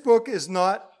 This book is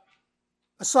not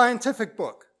a scientific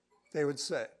book, they would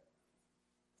say.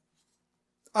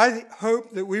 I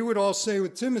hope that we would all say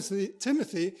with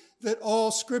Timothy that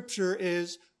all Scripture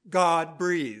is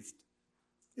God-breathed.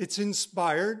 It's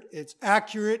inspired, it's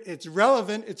accurate, it's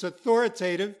relevant, it's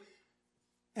authoritative.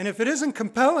 And if it isn't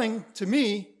compelling to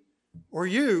me or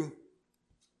you,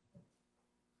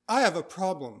 I have a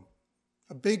problem,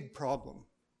 a big problem.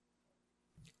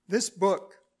 This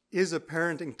book is a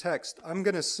parenting text. I'm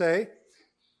going to say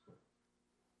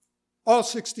all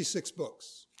 66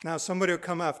 books. Now, somebody will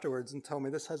come afterwards and tell me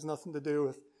this has nothing to do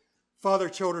with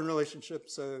father-children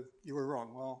relationships, so you were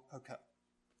wrong. Well, okay.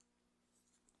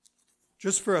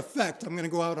 Just for effect, I'm going to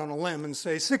go out on a limb and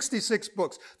say 66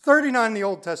 books, 39 in the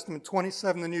Old Testament,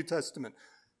 27 in the New Testament.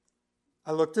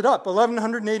 I looked it up,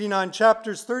 1,189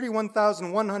 chapters,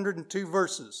 31,102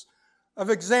 verses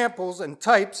of examples and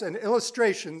types and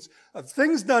illustrations of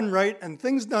things done right and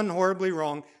things done horribly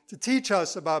wrong to teach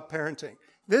us about parenting.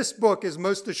 This book is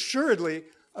most assuredly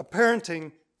a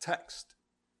parenting text.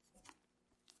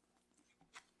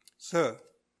 So,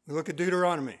 we look at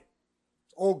Deuteronomy,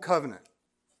 Old Covenant.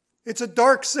 It's a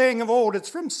dark saying of old. It's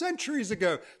from centuries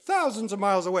ago, thousands of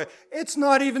miles away. It's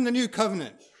not even the New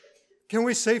Covenant. Can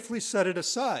we safely set it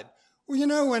aside?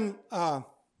 Well, when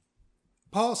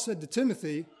Paul said to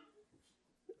Timothy,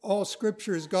 all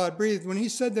Scripture is God-breathed, when he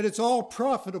said that it's all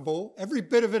profitable, every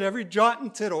bit of it, every jot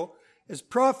and tittle is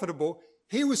profitable,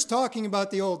 he was talking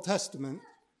about the Old Testament.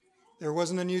 There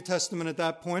wasn't a New Testament at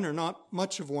that point, or not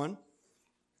much of one.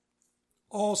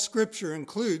 All Scripture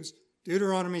includes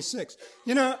Deuteronomy 6.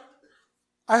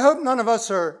 I hope none of us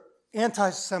are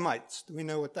anti-Semites. Do we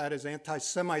know what that is?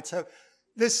 Anti-Semites have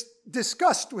this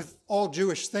disgust with all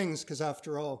Jewish things, because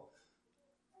after all,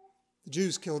 the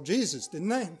Jews killed Jesus, didn't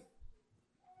they?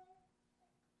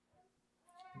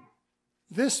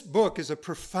 This book is a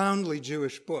profoundly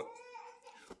Jewish book.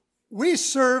 We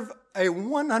serve a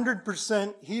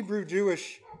 100% Hebrew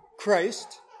Jewish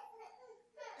Christ.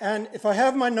 And if I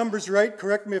have my numbers right,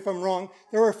 correct me if I'm wrong,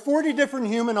 there are 40 different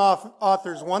human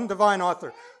authors, one divine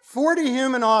author. 40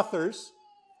 human authors,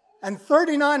 and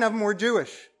 39 of them were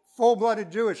Jewish,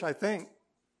 full-blooded Jewish, I think.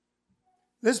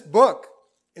 This book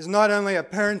is not only a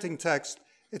parenting text,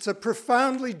 it's a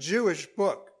profoundly Jewish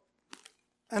book.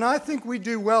 And I think we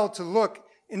do well to look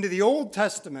into the Old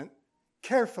Testament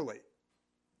carefully,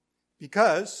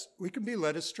 because we can be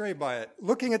led astray by it.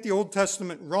 Looking at the Old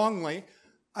Testament wrongly,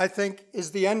 I think,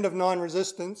 is the end of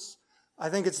non-resistance. I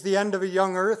think it's the end of a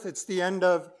young earth. It's the end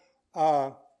of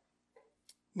no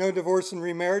divorce and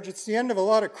remarriage. It's the end of a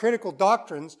lot of critical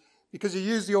doctrines because you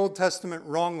use the Old Testament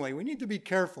wrongly. We need to be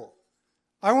careful.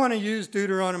 I want to use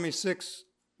Deuteronomy 6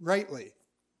 rightly.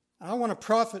 I want to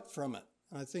profit from it.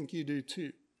 And I think you do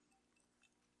too.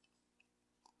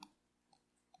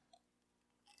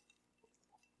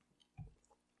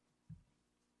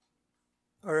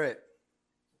 All right.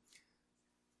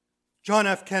 John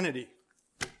F. Kennedy.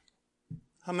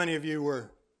 How many of you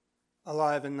were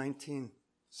alive in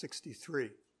 1963?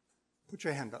 Put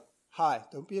your hand up. Hi.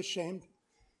 Don't be ashamed.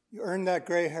 You earned that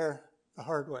gray hair the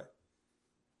hard way.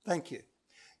 Thank you.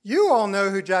 You all know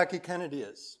who Jackie Kennedy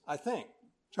is, I think.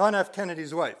 John F.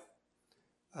 Kennedy's wife.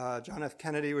 John F.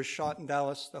 Kennedy was shot in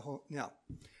Dallas.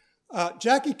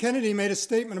 Jackie Kennedy made a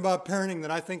statement about parenting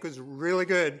that I think was really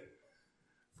good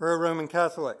for a Roman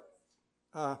Catholic.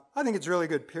 I think it's really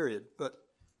good, period. But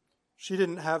she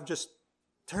didn't have just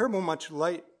terrible much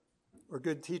light or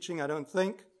good teaching, I don't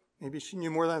think. Maybe she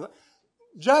knew more than that.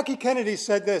 Jackie Kennedy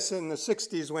said this in the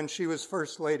 60s when she was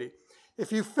First Lady.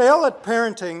 If you fail at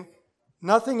parenting,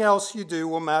 nothing else you do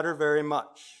will matter very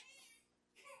much.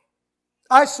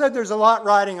 I said there's a lot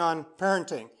riding on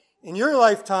parenting. in your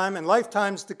lifetime and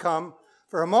lifetimes to come,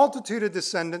 for a multitude of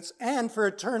descendants, and for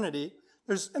eternity.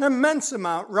 There's an immense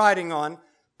amount riding on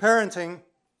parenting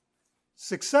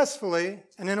successfully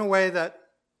and in a way that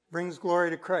brings glory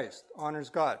to Christ, honors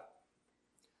God.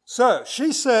 So,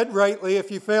 she said rightly,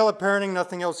 if you fail at parenting,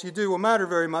 nothing else you do will matter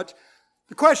very much.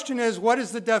 The question is, what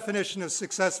is the definition of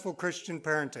successful Christian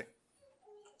parenting?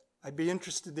 I'd be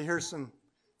interested to hear some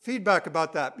feedback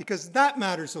about that, because that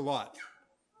matters a lot.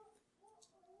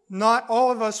 Not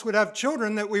all of us would have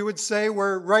children that we would say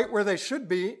were right where they should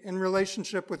be in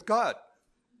relationship with God.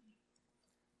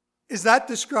 Is that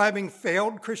describing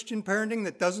failed Christian parenting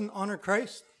that doesn't honor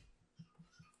Christ?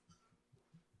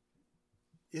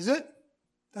 Is it?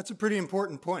 That's a pretty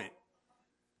important point.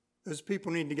 Those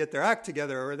people need to get their act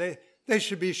together, or they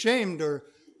should be shamed or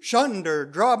shunned or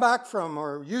draw back from,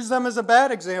 or use them as a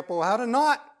bad example how to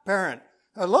not parent.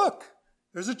 Look,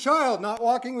 there's a child not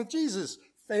walking with Jesus.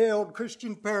 Failed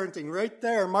Christian parenting right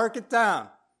there. Mark it down.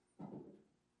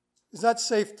 Is that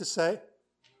safe to say?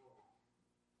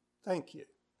 Thank you.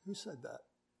 Who said that?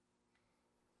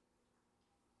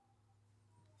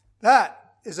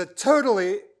 That is a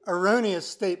totally erroneous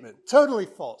statement. Totally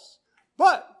false.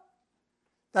 But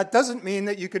that doesn't mean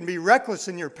that you can be reckless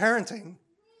in your parenting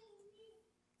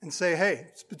and say, hey,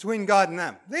 it's between God and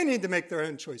them. They need to make their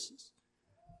own choices.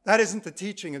 That isn't the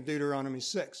teaching of Deuteronomy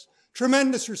 6.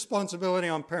 Tremendous responsibility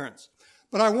on parents.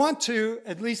 But I want to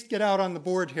at least get out on the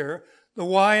board here the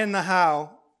why and the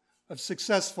how of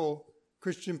successful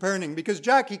Christian parenting. Because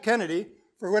Jackie Kennedy,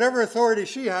 for whatever authority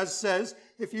she has, says,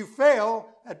 if you fail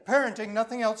at parenting,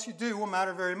 nothing else you do will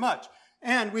matter very much.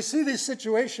 And we see these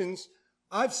situations.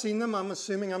 I've seen them. I'm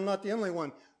assuming I'm not the only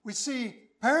one. We see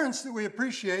parents that we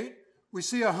appreciate. We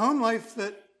see a home life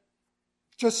that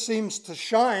just seems to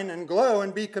shine and glow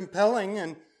and be compelling,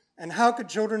 and how could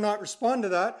children not respond to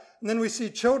that? And then we see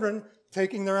children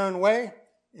taking their own way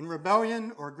in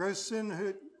rebellion or gross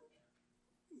sin,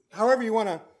 however you want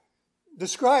to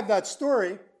describe that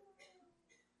story.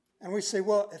 And we say,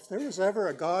 well, if there was ever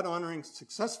a God-honoring,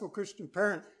 successful Christian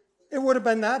parent, it would have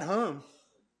been that home.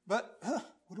 But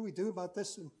what do we do about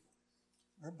this in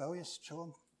rebellious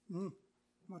children? I'm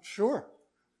not sure.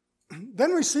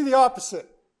 Then we see the opposite.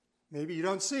 Maybe you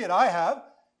don't see it. I have.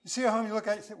 You see a home, you look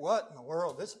at it, you say, what in the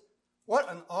world?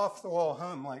 What an off-the-wall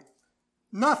home. Like,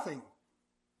 nothing.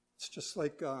 It's just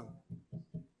like,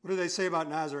 what do they say about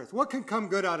Nazareth? What can come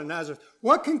good out of Nazareth?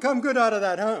 What can come good out of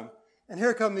that home? And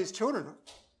here come these children.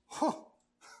 Oh,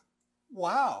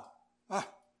 wow.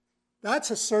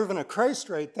 That's a servant of Christ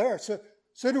right there.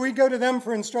 So do we go to them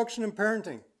for instruction in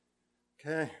parenting?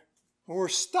 Okay. Well, we're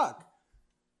stuck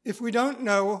if we don't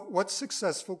know what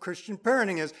successful Christian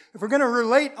parenting is. If we're going to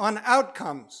relate on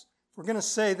outcomes, if we're going to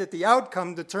say that the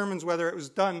outcome determines whether it was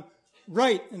done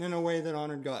right and in a way that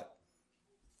honored God.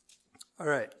 All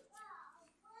right.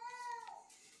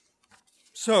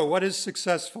 So what is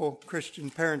successful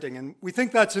Christian parenting? And we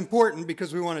think that's important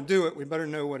because we want to do it. We better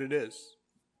know what it is.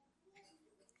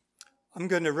 I'm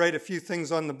going to write a few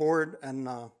things on the board, and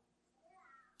I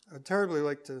would terribly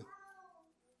like to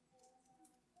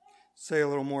say a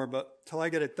little more, but till I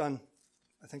get it done,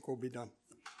 I think we'll be done.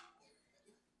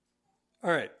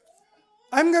 All right.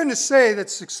 I'm going to say that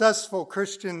successful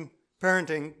Christian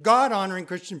parenting, God-honoring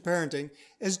Christian parenting,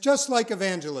 is just like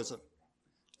evangelism.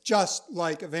 Just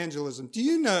like evangelism. Do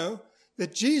you know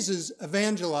that Jesus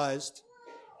evangelized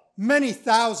many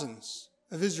thousands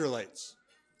of Israelites?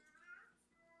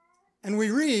 And we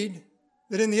read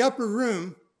that in the upper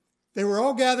room, they were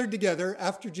all gathered together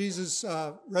after Jesus'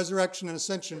 resurrection and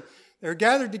ascension. They were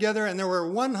gathered together, and there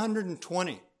were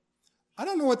 120. I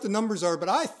don't know what the numbers are, but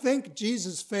I think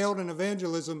Jesus failed in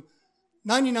evangelism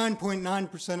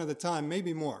 99.9% of the time,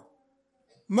 maybe more.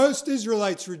 Most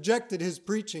Israelites rejected his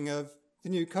preaching of the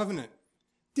new covenant.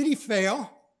 Did he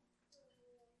fail?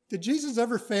 Did Jesus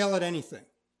ever fail at anything?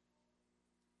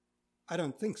 I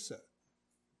don't think so.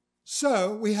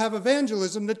 So we have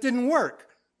evangelism that didn't work,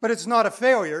 but it's not a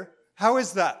failure. How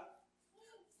is that?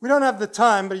 We don't have the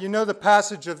time, but you know the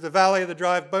passage of the Valley of the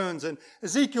Dry Bones, and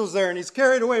Ezekiel's there, and he's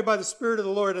carried away by the Spirit of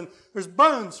the Lord, and there's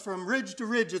bones from ridge to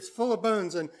ridge. It's full of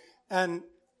bones, and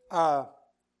the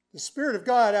Spirit of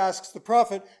God asks the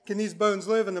prophet, can these bones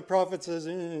live? And the prophet says,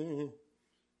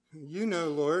 you know,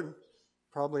 Lord.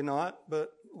 Probably not,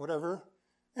 but whatever.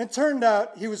 And it turned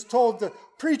out he was told to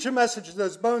preach a message to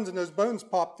those bones, and those bones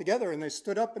popped together, and they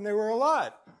stood up, and they were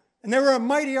alive. And they were a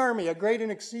mighty army, a great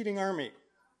and exceeding army.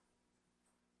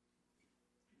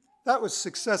 That was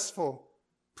successful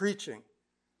preaching.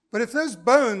 But if those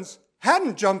bones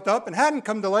hadn't jumped up and hadn't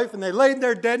come to life, and they laid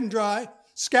there dead and dry,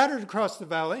 scattered across the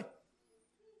valley,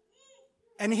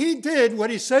 And he did what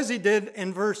he says he did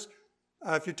in verse,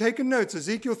 if you're taking notes,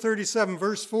 Ezekiel 37,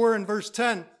 verse 4 and verse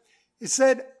 10. He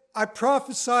said, I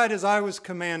prophesied as I was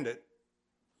commanded.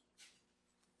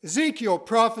 Ezekiel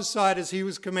prophesied as he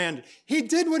was commanded. He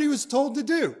did what he was told to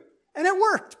do. And it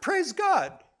worked. Praise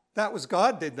God. That was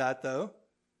God did that, though.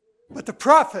 But the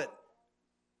prophet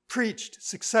preached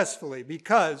successfully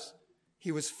because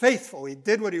he was faithful. He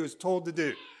did what he was told to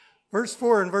do. Verse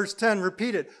 4 and verse 10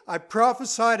 repeated, I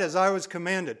prophesied as I was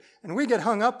commanded. And we get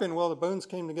hung up in, well, the bones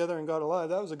came together and got alive.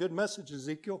 That was a good message,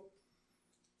 Ezekiel.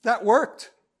 That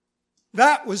worked.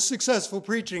 That was successful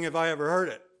preaching if I ever heard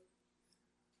it.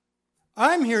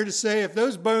 I'm here to say if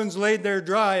those bones laid there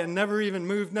dry and never even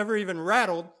moved, never even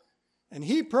rattled, and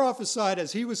he prophesied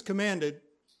as he was commanded,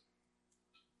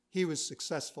 he was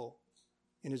successful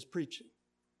in his preaching.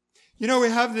 You know, we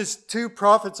have these two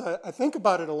prophets. I think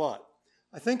about it a lot.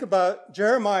 I think about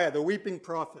Jeremiah, the weeping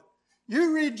prophet.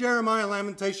 You read Jeremiah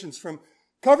Lamentations from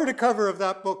cover to cover of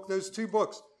that book, those two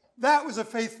books. That was a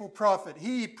faithful prophet.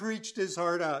 He preached his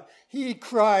heart out. He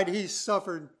cried. He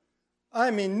suffered. I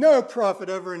mean, no prophet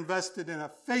ever invested in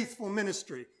a faithful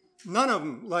ministry. None of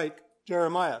them like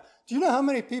Jeremiah. Do you know how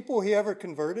many people he ever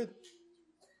converted?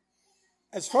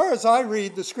 As far as I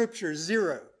read the scriptures,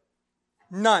 0.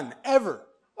 None, ever.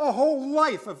 A whole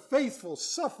life of faithful,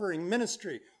 suffering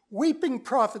ministry. Weeping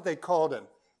prophet, they called him.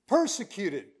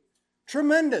 Persecuted.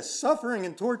 Tremendous suffering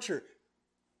and torture.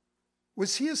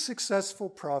 Was he a successful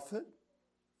prophet?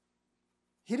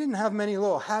 He didn't have many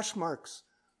little hash marks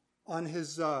on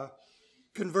his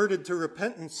converted to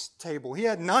repentance table. He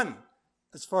had none,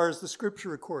 as far as the scripture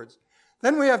records.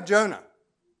 Then we have Jonah.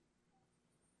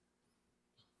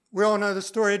 We all know the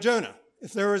story of Jonah.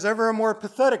 If there was ever a more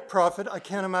pathetic prophet, I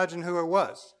can't imagine who it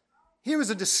was. He was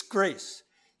a disgrace.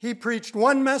 He preached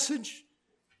one message.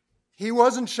 He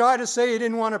wasn't shy to say he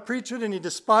didn't want to preach it, and he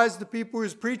despised the people he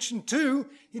was preaching to.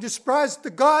 He despised the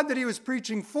God that he was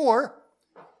preaching for.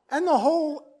 And the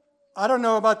whole, I don't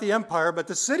know about the empire, but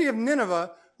the city of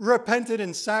Nineveh repented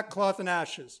in sackcloth and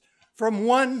ashes from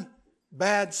one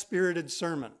bad-spirited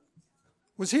sermon.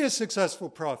 Was he a successful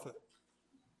prophet?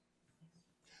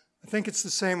 I think it's the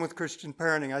same with Christian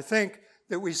parenting. I think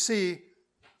that we see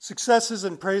successes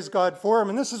and praise God for them,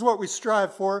 and this is what we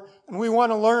strive for, and we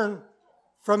want to learn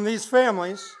from these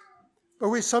families, but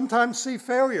we sometimes see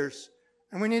failures,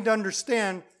 and we need to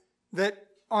understand that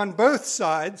on both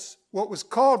sides, what was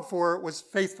called for was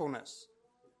faithfulness.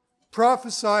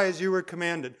 Prophesy as you were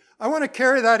commanded. I want to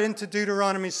carry that into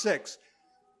Deuteronomy 6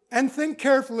 and think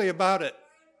carefully about it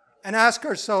and ask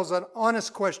ourselves an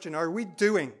honest question. Are we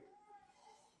doing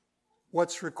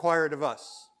what's required of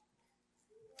us?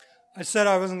 I said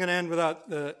I wasn't going to end without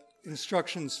the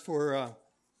instructions for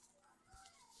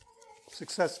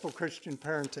successful Christian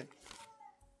parenting.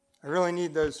 I really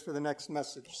need those for the next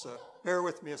message, so bear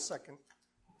with me a second.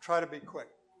 Try to be quick.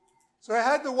 So I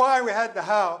had the why, we had the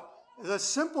how. It's a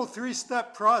simple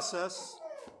 3-step process.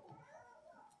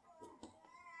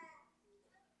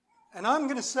 And I'm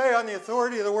going to say on the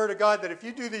authority of the Word of God that if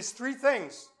you do these 3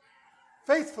 things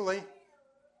faithfully,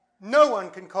 no one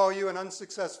can call you an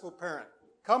unsuccessful parent.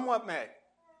 Come what may.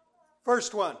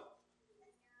 First one.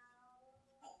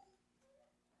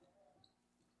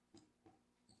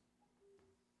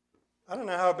 I don't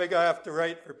know how big I have to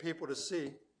write for people to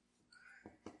see.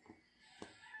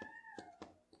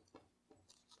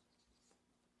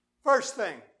 First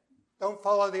thing, don't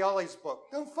follow the Ollie's book.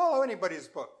 Don't follow anybody's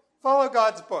book. Follow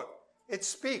God's book. It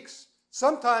speaks,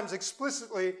 sometimes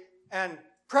explicitly and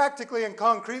practically and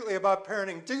concretely about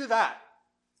parenting. Do that.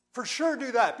 For sure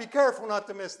do that. Be careful not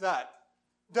to miss that.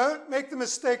 Don't make the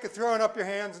mistake of throwing up your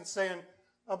hands and saying,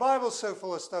 the Bible's so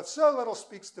full of stuff, so little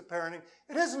speaks to parenting.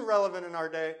 It isn't relevant in our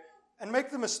day. And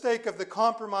make the mistake of the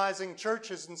compromising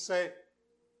churches and say,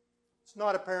 it's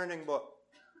not a parenting book.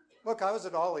 Look, I was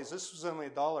at Ollie's. This was only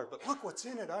 $1, but look what's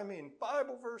in it. I mean,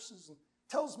 Bible verses and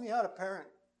tells me how to parent.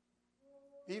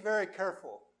 Be very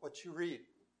careful what you read.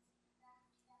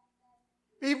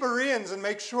 Be Bereans and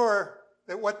make sure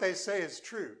that what they say is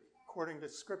true, according to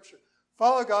Scripture.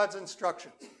 Follow God's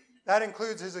instructions. That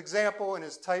includes his example and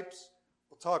his types.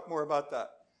 We'll talk more about that.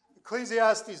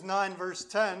 Ecclesiastes 9, verse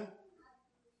 10.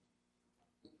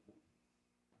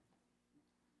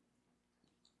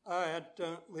 I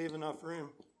don't leave enough room.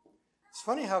 It's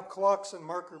funny how clocks and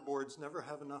marker boards never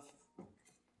have enough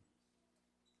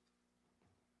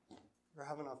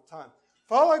time.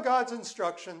 Follow God's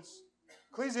instructions.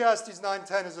 Ecclesiastes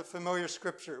 9:10 is a familiar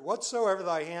scripture. Whatsoever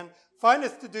thy hand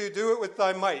findeth to do, do it with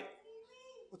thy might.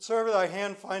 Whatsoever thy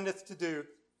hand findeth to do,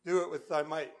 do it with thy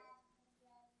might.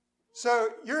 So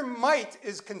your might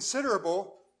is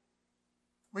considerable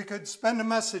we could spend a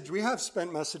message, we have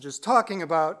spent messages talking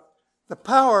about the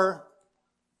power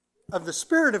of the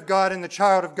Spirit of God in the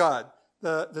child of God.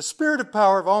 The spirit of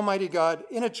power of Almighty God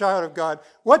in a child of God,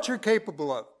 what you're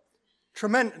capable of.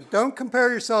 Tremendous. Don't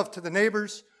compare yourself to the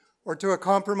neighbors or to a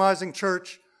compromising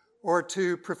church or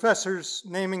to professors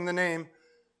naming the name.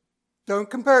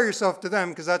 Don't compare yourself to them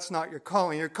because that's not your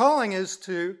calling. Your calling is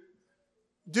to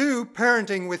do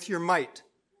parenting with your might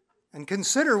and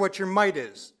consider what your might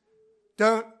is.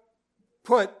 Don't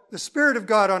put the Spirit of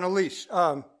God on a leash.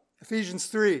 Ephesians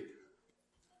 3.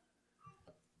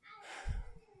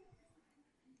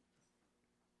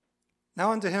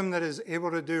 Now unto him that is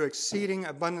able to do exceeding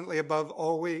abundantly above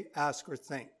all we ask or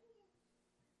think.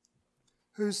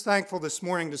 Who's thankful this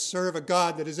morning to serve a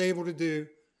God that is able to do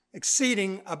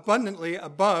exceeding abundantly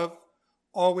above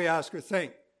all we ask or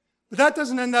think? But that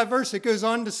doesn't end that verse. It goes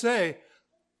on to say,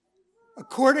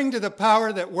 according to the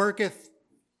power that worketh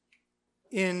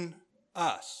in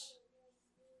us.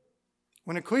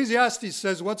 When Ecclesiastes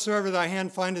says, whatsoever thy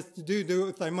hand findeth to do, do it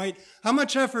with thy might. How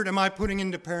much effort am I putting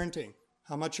into parenting?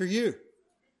 How much are you?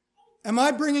 Am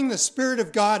I bringing the Spirit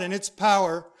of God and its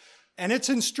power and its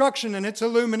instruction and its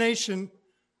illumination?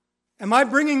 Am I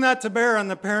bringing that to bear on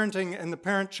the parenting and the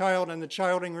parent-child and the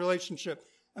childing relationship?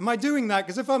 Am I doing that?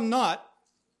 Because if I'm not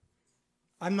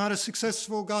a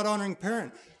successful God-honoring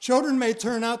parent. Children may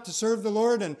turn out to serve the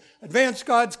Lord and advance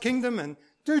God's kingdom and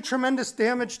do tremendous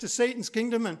damage to Satan's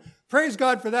kingdom, and praise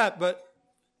God for that, but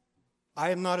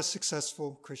I am not a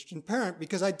successful Christian parent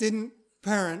because I didn't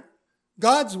parent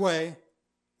God's way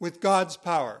with God's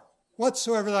power.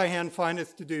 Whatsoever thy hand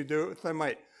findeth to do, do it with thy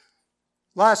might.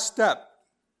 Last step.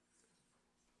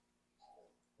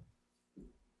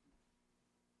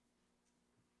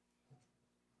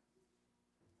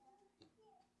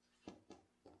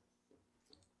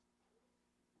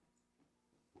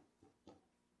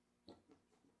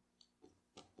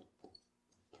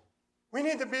 We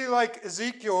need to be like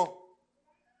Ezekiel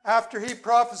after he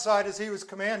prophesied as he was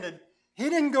commanded. He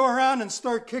didn't go around and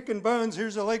start kicking bones.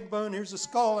 Here's a leg bone, here's a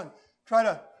skull, and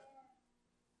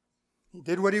he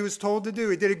did what he was told to do.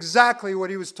 He did exactly what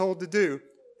he was told to do,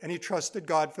 and he trusted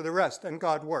God for the rest, and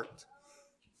God worked.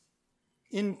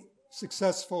 In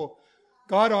successful,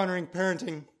 God-honoring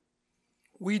parenting,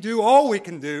 we do all we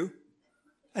can do,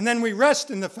 and then we rest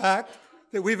in the fact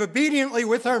that we've obediently,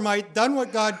 with our might, done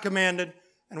what God commanded,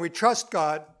 and we trust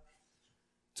God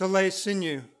to lay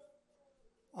sinew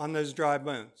on those dry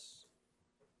bones.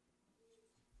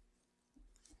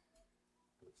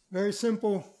 Very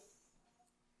simple.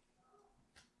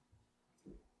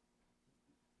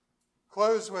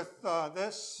 Close with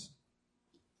this.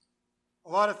 A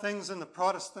lot of things in the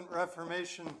Protestant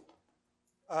Reformation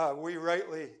we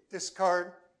rightly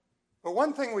discard. But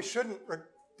one thing we shouldn't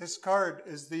discard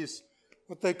is these,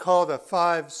 what they call the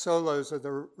 5 solas of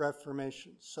the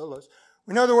Reformation. Solos.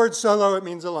 We know the word solo, it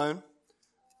means alone.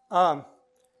 The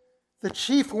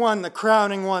chief one, the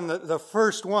crowning one, the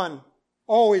first one,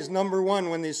 always number 1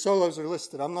 when these solos are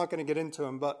listed. I'm not going to get into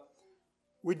them, but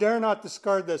we dare not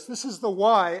discard this. This is the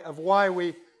why of why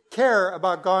we care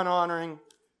about God-honoring,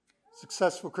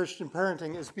 successful Christian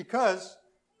parenting, is because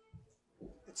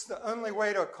it's the only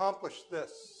way to accomplish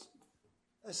this.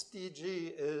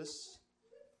 SDG is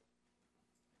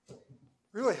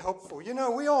really helpful. You know,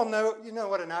 we all know, you know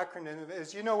what an acronym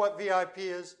is. You know what VIP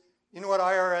is. You know what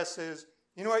IRS is.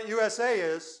 You know what USA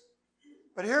is.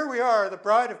 But here we are, the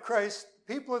bride of Christ,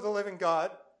 people of the living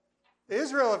God, the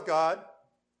Israel of God,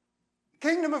 the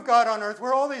kingdom of God on earth.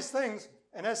 We're all these things.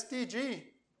 And SDG.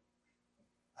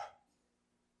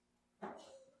 I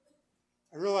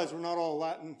realize we're not all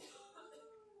Latin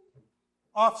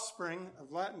offspring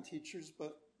of Latin teachers,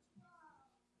 but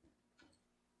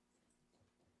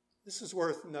this is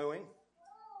worth knowing.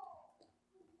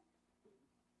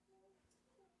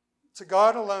 To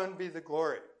God alone be the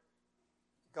glory.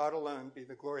 God alone be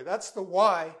the glory. That's the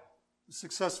why of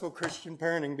successful Christian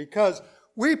parenting, because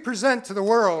we present to the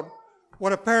world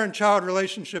what a parent-child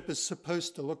relationship is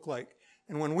supposed to look like.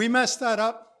 And when we mess that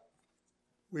up,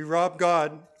 we rob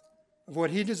God of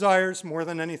what he desires more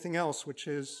than anything else, which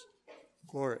is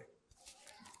glory.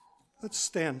 Let's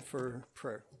stand for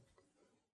prayer.